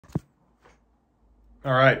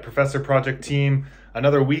All right, Professor Project Team,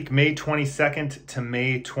 another week, May 22nd to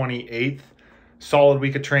May 28th. Solid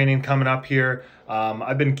week of training coming up here.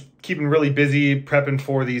 I've been keeping really busy prepping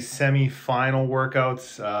for these semi-final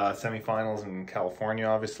workouts, semi-finals in California,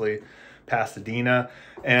 obviously, Pasadena.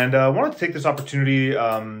 And I wanted to take this opportunity,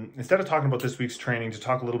 instead of talking about this week's training, to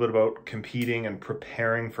talk a little bit about competing and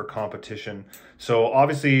preparing for competition. So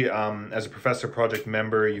obviously, as a Professor Project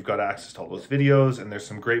member, you've got access to all those videos, and there's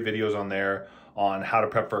some great videos on there on how to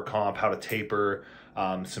prep for a comp, how to taper,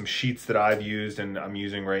 some sheets that I've used and I'm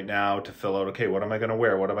using right now to fill out, okay, what am I going to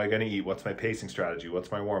wear? What am I going to eat? What's my pacing strategy?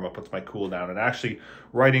 What's my warm up? What's my cool down? And actually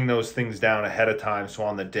writing those things down ahead of time. So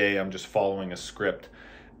on the day, I'm just following a script.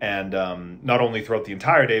 And not only throughout the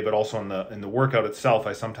entire day, but also in the workout itself,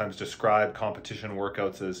 I sometimes describe competition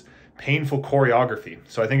workouts as painful choreography.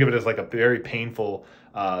 So I think of it as like a very painful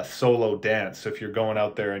solo dance. So if you're going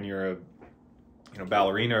out there and you're a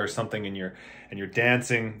ballerina or something, and you're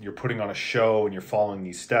dancing, you're putting on a show, and you're following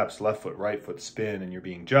these steps, left foot, right foot, spin, and you're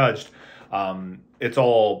being judged. It's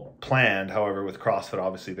all planned. However, with CrossFit,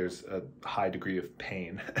 obviously there's a high degree of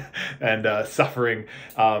pain and suffering,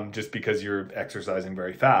 just because you're exercising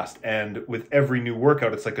very fast. And with every new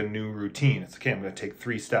workout, it's like a new routine. It's okay, I'm going to take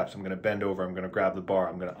 3 steps. I'm going to bend over. I'm going to grab the bar.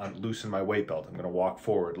 I'm going to loosen my weight belt. I'm going to walk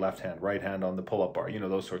forward, left hand, right hand on the pull-up bar,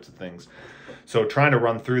 those sorts of things. So trying to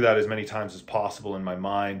run through that as many times as possible in my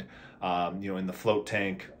mind, in the float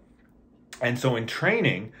tank. And so in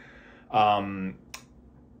training, once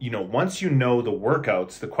you know the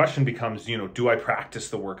workouts, the question becomes, do I practice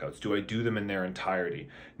the workouts? Do I do them in their entirety?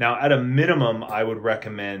 Now, at a minimum, I would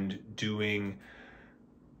recommend doing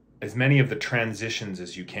as many of the transitions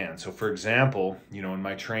as you can. So for example, in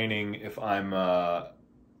my training, if I'm,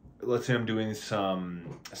 let's say I'm doing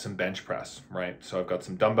some bench press, right? So I've got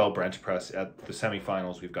some dumbbell bench press at the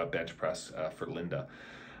semifinals. We've got bench press for Linda.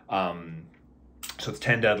 So it's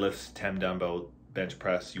 10 deadlifts, 10 dumbbell bench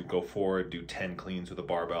press. You go forward, do 10 cleans with a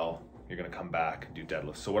barbell. You're going to come back and do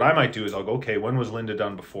deadlifts. So what I might do is I'll go, okay, when was Linda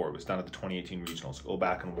done before? It was done at the 2018 regionals. Go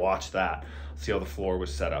back and watch that. See how the floor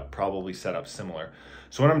was set up. Probably set up similar.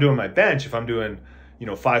 So when I'm doing my bench, if I'm doing,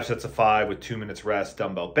 5 sets of 5 with 2 minutes rest,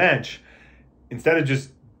 dumbbell bench, instead of just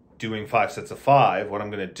doing 5 sets of 5, what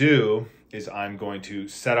I'm going to do is I'm going to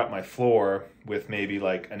set up my floor with maybe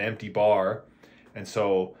like an empty bar. And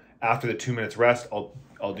so after the 2 minutes rest,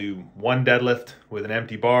 I'll do 1 deadlift with an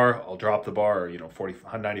empty bar. I'll drop the bar,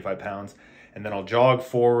 195 pounds, and then I'll jog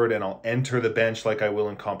forward and I'll enter the bench like I will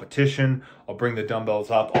in competition. I'll bring the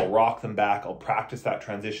dumbbells up, I'll rock them back, I'll practice that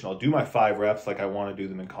transition. I'll do my 5 reps like I want to do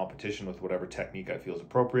them in competition with whatever technique I feel is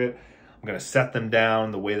appropriate. I'm going to set them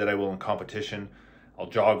down the way that I will in competition. I'll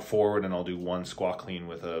jog forward and I'll do 1 squat clean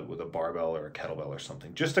with a barbell or a kettlebell or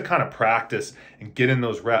something, just to kind of practice and get in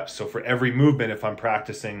those reps. So for every movement, if I'm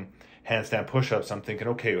practicing handstand push-ups, I'm thinking,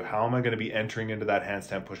 okay, how am I going to be entering into that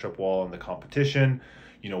handstand push-up wall in the competition?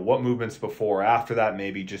 What movements before or after that?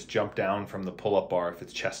 Maybe just jump down from the pull-up bar. If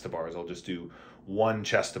it's chest to bars, I'll just do 1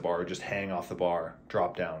 chest to bar, just hang off the bar,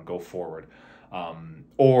 drop down, go forward.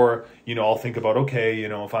 Or I'll think about, okay,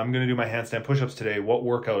 if I'm going to do my handstand push-ups today, what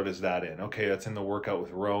workout is that in? Okay, that's in the workout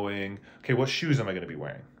with rowing. Okay, what shoes am I going to be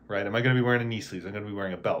wearing, right? Am I going to be wearing a knee sleeves? I'm going to be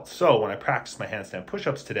wearing a belt. So when I practice my handstand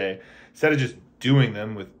push-ups today, instead of just doing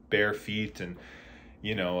them with bare feet and,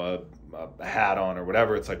 a hat on or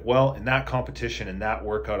whatever, it's like, well, in that competition, in that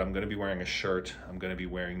workout, I'm going to be wearing a shirt. I'm going to be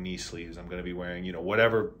wearing knee sleeves. I'm going to be wearing,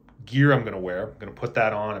 whatever gear I'm going to wear. I'm going to put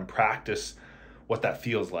that on and practice what that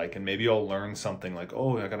feels like. And maybe I'll learn something like,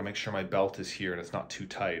 oh, I got to make sure my belt is here and it's not too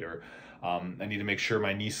tight, or I need to make sure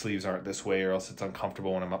my knee sleeves aren't this way or else it's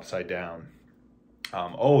uncomfortable when I'm upside down.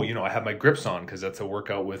 I have my grips on because that's a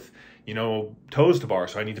workout with, toes to bar.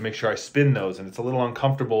 So I need to make sure I spin those, and it's a little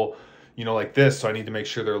uncomfortable, like this. So I need to make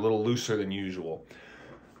sure they're a little looser than usual.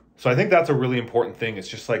 So I think that's a really important thing. It's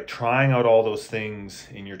just like trying out all those things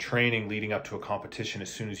in your training leading up to a competition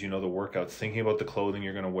as soon as you know the workouts, thinking about the clothing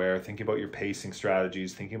you're going to wear, thinking about your pacing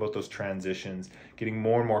strategies, thinking about those transitions, getting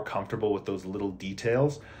more and more comfortable with those little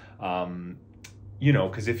details.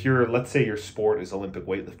 Because if let's say your sport is Olympic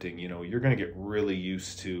weightlifting, you're going to get really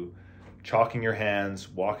used to chalking your hands,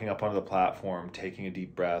 walking up onto the platform, taking a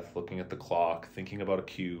deep breath, looking at the clock, thinking about a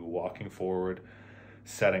cue, walking forward,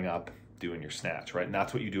 setting up, doing your snatch, right? And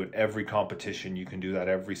that's what you do at every competition. You can do that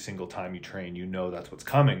every single time you train. That's what's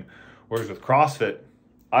coming. Whereas with CrossFit,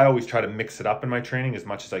 I always try to mix it up in my training as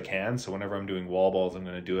much as I can. So whenever I'm doing wall balls, I'm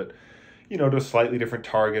going to do it to a slightly different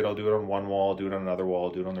target. I'll do it on one wall, do it on another wall,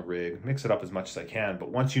 do it on the rig, mix it up as much as I can. But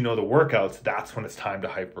once you know the workouts, that's when it's time to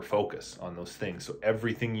hyper focus on those things. So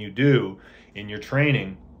everything you do in your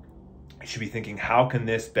training, you should be thinking, how can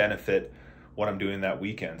this benefit what I'm doing that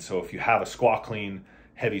weekend. So if you have a squat clean,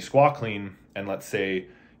 heavy squat clean, and let's say,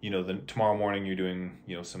 tomorrow morning you're doing,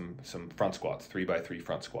 some front squats, 3x3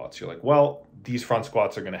 front squats. You're like, well, these front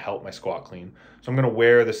squats are going to help my squat clean. So I'm going to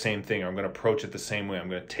wear the same thing. Or I'm going to approach it the same way. I'm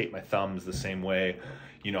going to tape my thumbs the same way.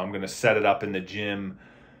 I'm going to set it up in the gym,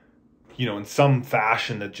 in some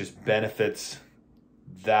fashion that just benefits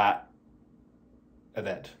that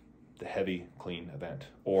event, the heavy clean event.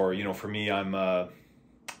 Or, for me, I'm,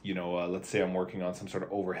 let's say I'm working on some sort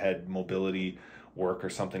of overhead mobility work or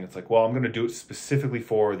something. It's like, well, I'm going to do it specifically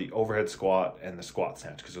for the overhead squat and the squat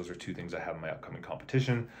snatch, because those are two things I have in my upcoming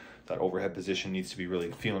competition. That overhead position needs to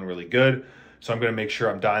be feeling really good. So I'm going to make sure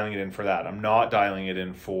I'm dialing it in for that. I'm not dialing it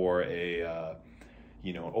in for a,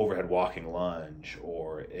 overhead walking lunge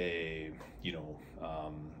or a,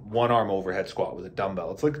 one arm overhead squat with a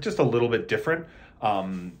dumbbell. It's like just a little bit different,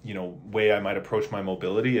 way I might approach my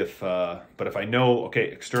mobility. But if I know, okay,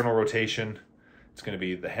 external rotation, it's going to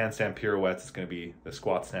be the handstand pirouettes, it's going to be the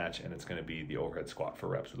squat snatch, and it's going to be the overhead squat for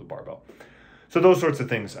reps with a barbell. So those sorts of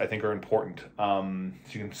things I think are important. So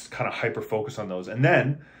you can just kind of hyper focus on those. And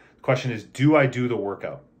then the question is, do I do the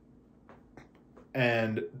workout?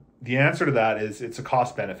 And the answer to that is it's a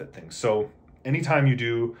cost benefit thing. So anytime you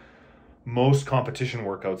do most competition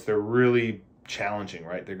workouts, they're really challenging,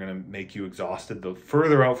 right? They're going to make you exhausted. The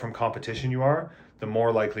further out from competition you are, the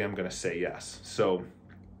more likely I'm going to say yes. So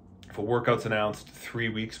if a workout's announced 3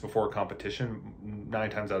 weeks before a competition, 9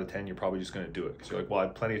 times out of 10, you're probably just going to do it because you're like, well, I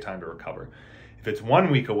have plenty of time to recover. If it's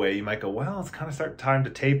 1 week away, you might go, well, it's kind of time to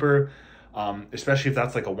taper, especially if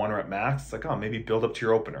that's like a 1 rep max. It's like, oh, maybe build up to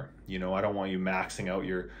your opener. I don't want you maxing out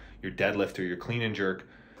your deadlift or your clean and jerk,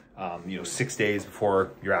 6 days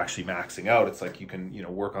before you're actually maxing out. It's like you can,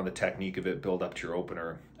 work on the technique of it, build up to your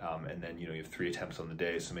opener, and then, you have 3 attempts on the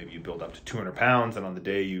day. So maybe you build up to 200 pounds, and on the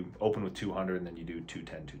day you open with 200, and then you do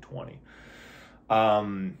 210, 220.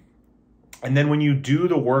 And then when you do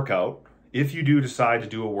the workout, if you do decide to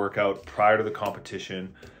do a workout prior to the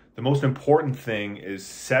competition, the most important thing is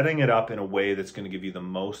setting it up in a way that's going to give you the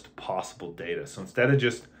most possible data. So instead of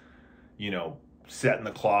just, setting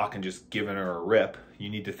the clock and just giving her a rip, you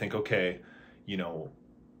need to think, okay,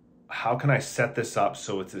 how can I set this up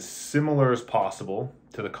so it's as similar as possible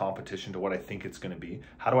to the competition, to what I think it's going to be?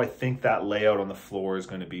 How do I think that layout on the floor is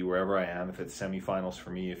going to be wherever I am? If it's semifinals for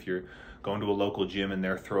me, if you're going to a local gym and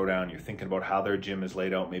their throwdown, you're thinking about how their gym is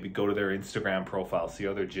laid out. Maybe go to their Instagram profile, see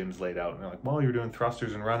how their gym's laid out. And they're like, well, you're doing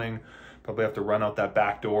thrusters and running. Probably have to run out that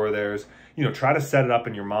back door. There's, try to set it up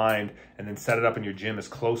in your mind and then set it up in your gym as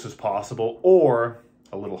close as possible, or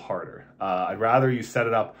a little harder. I'd rather you set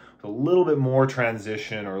it up with a little bit more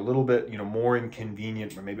transition, or a little bit, more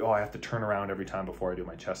inconvenient, or maybe, I have to turn around every time before I do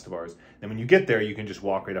my chest to bars. Then when you get there, you can just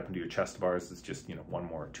walk right up and do your chest to bars. It's just, 1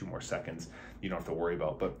 more, 2 more seconds you don't have to worry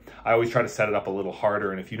about. But I always try to set it up a little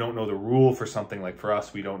harder. And if you don't know the rule for something, like for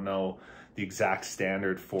us, we don't know the exact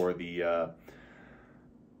standard for the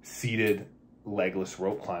seated legless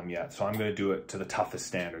rope climb yet. So I'm going to do it to the toughest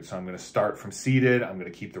standard. So I'm going to start from seated. I'm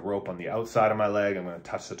going to keep the rope on the outside of my leg. I'm going to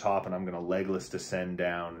touch the top, and I'm going to legless descend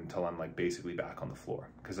down until I'm like basically back on the floor.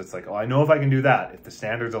 Because it's like, I know if I can do that. If the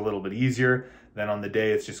standard's a little bit easier, then on the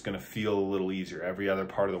day it's just going to feel a little easier. Every other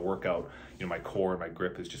part of the workout, my core and my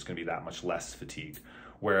grip is just going to be that much less fatigued.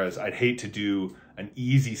 Whereas I'd hate to do an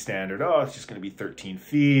easy standard. It's just going to be 13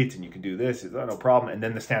 feet and you can do this. No problem. And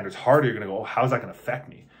then the standard's harder. You're going to go, how's that going to affect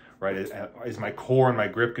me? Right? Is my core and my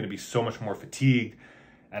grip going to be so much more fatigued?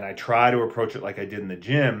 And I try to approach it like I did in the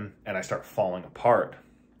gym, and I start falling apart.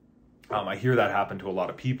 I hear that happen to a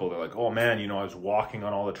lot of people. They're like, oh man, I was walking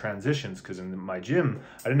on all the transitions, because in my gym,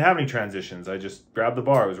 I didn't have any transitions. I just grabbed the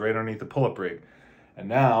bar. I was right underneath the pull-up rig. And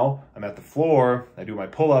now I'm at the floor, I do my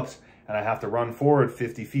pull-ups, and I have to run forward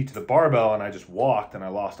 50 feet to the barbell, and I just walked and I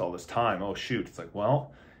lost all this time. Oh shoot. It's like,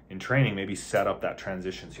 well, in training, maybe set up that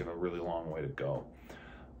transition so you have a really long way to go.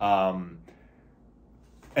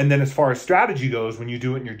 And then as far as strategy goes, when you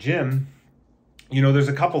do it in your gym, there's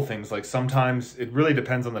a couple things. Like sometimes it really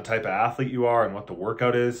depends on the type of athlete you are and what the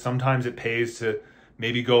workout is. Sometimes it pays to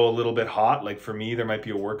maybe go a little bit hot. Like for me, there might be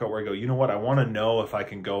a workout where I go, you know what? I want to know if I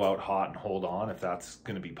can go out hot and hold on, if that's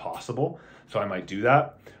going to be possible. So I might do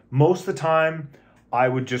that. Most of the time, I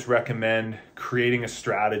would just recommend creating a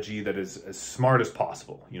strategy that is as smart as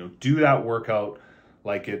possible. Do that workout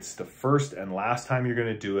like it's the first and last time you're going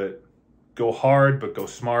to do it. Go hard, but go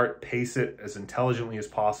smart. Pace it as intelligently as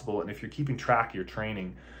possible. And if you're keeping track of your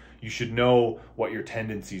training, you should know what your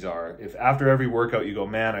tendencies are. If after every workout you go,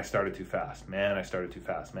 man, I started too fast. Man, I started too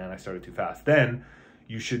fast. Man, I started too fast. Then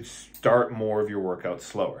you should start more of your workout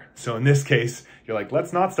slower. So in this case, you're like,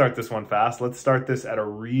 let's not start this one fast. Let's start this at a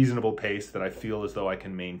reasonable pace that I feel as though I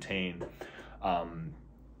can maintain.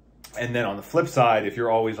 And then on the flip side, if you're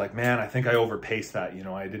always like, man, I think I overpaced that, you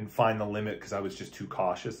know, I didn't find the limit because I was just too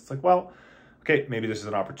cautious. It's like, well, okay, maybe this is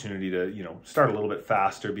an opportunity to, you know, start a little bit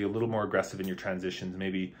faster, be a little more aggressive in your transitions.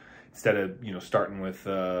 Maybe instead of, you know, starting with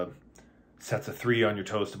sets of 3 on your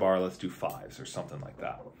toes to bar, let's do 5s or something like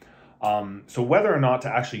that. So whether or not to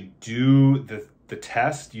actually do the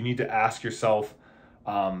test, you need to ask yourself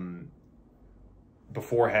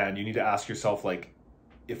beforehand, you need to ask yourself, like,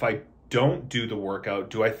 if I don't do the workout,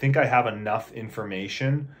 do I think I have enough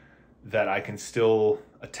information that I can still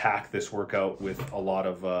attack this workout with a lot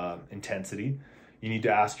of intensity? You need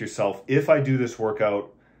to ask yourself, if I do this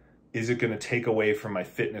workout, is it going to take away from my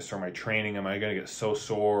fitness or my training? Am I going to get so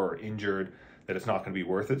sore or injured that it's not going to be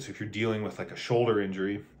worth it? So if you're dealing with like a shoulder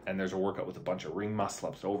injury and there's a workout with a bunch of ring muscle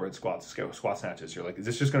ups, overhead squats, squat snatches, you're like, is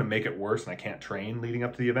this just going to make it worse and I can't train leading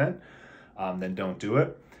up to the event? Then don't do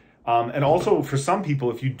it. And also for some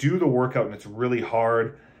people, if you do the workout and it's really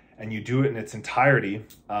hard and you do it in its entirety,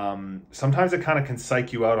 sometimes it kind of can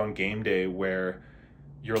psych you out on game day where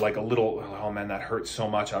you're like a little, oh man, that hurts so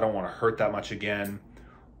much, I don't want to hurt that much again.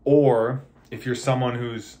 Or if you're someone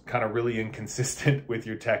who's kind of really inconsistent with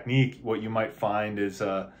your technique, what you might find is,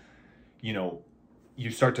 you know, you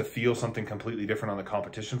start to feel something completely different on the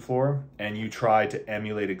competition floor and you try to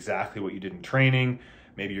emulate exactly what you did in training.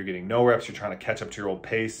 Maybe you're getting no reps, you're trying to catch up to your old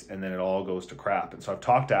pace, and then it all goes to crap. And so I've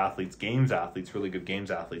talked to athletes, games athletes, really good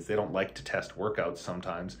games athletes, they don't like to test workouts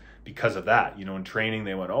sometimes because of that. You know, in training,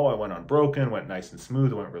 they went, oh, I went unbroken, went nice and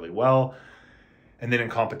smooth, it went really well. And then in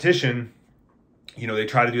competition, you know, they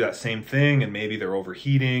try to do that same thing and maybe they're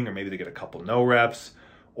overheating or maybe they get a couple no reps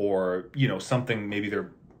or, you know, something, maybe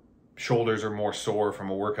their shoulders are more sore from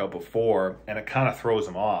a workout before and it kind of throws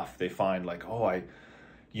them off. They find like, oh, I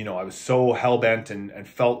was so hell-bent and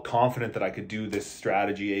felt confident that I could do this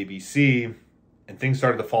strategy ABC, and things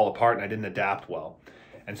started to fall apart and I didn't adapt well.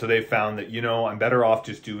 And so they found that, you know, I'm better off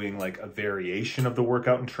just doing like a variation of the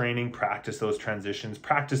workout and training, practice those transitions,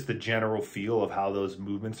 practice the general feel of how those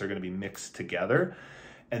movements are going to be mixed together.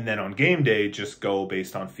 And then on game day, just go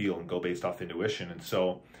based on feel and go based off intuition. And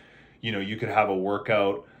so, you know, you could have a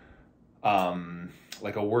workout,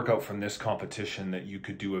 like a workout from this competition that you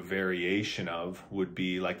could do a variation of would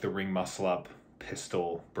be like the ring muscle up,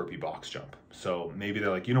 pistol, burpee box jump. So maybe they're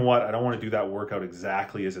like, you know what, I don't want to do that workout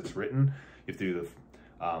exactly as it's written. You have to do the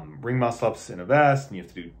ring muscle ups in a vest and you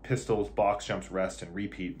have to do pistols, box jumps, rest and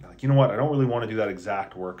repeat. Like, you know what, I don't really want to do that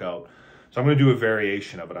exact workout. So I'm going to do a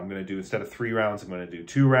variation of it. I'm going to do, instead of 3 rounds, I'm going to do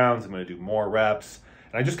 2 rounds. I'm going to do more reps.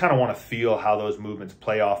 And I just kind of want to feel how those movements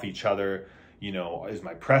play off each other. You know, is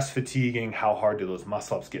my press fatiguing? How hard do those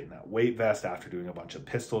muscle ups get in that weight vest after doing a bunch of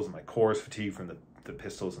pistols? And my core is fatigued from the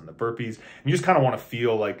pistols and the burpees. And you just kind of want to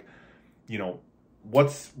feel like, you know,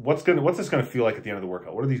 what's this going to feel like at the end of the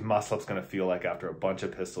workout? What are these muscle ups going to feel like after a bunch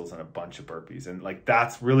of pistols and a bunch of burpees? And like,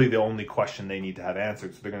 that's really the only question they need to have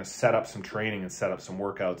answered. So they're going to set up some training and set up some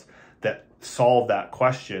workouts that solve that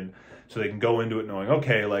question so they can go into it knowing,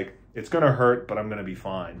 okay, like it's going to hurt, but I'm going to be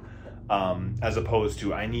fine. As opposed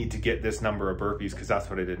to, I need to get this number of burpees because that's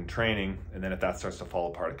what I did in training. And then if that starts to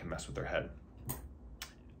fall apart, it can mess with their head.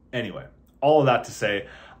 Anyway, all of that to say,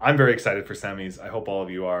 I'm very excited for semis. I hope all of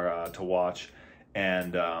you are to watch.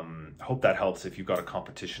 And I hope that helps if you've got a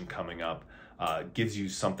competition coming up. Gives you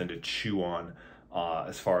something to chew on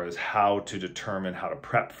as far as how to determine how to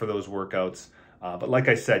prep for those workouts. But like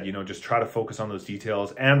I said, you know, just try to focus on those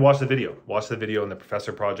details and watch the video. Watch the video in the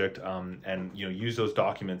Professor Project and, you know, use those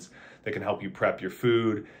documents that can help you prep your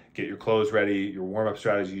food, get your clothes ready, your warm-up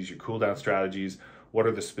strategies, your cool-down strategies. What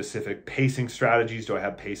are the specific pacing strategies? Do I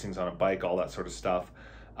have pacings on a bike? All that sort of stuff.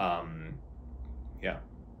 Yeah,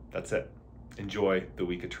 that's it. Enjoy the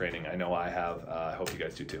week of training. I know I have. I hope you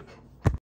guys do too.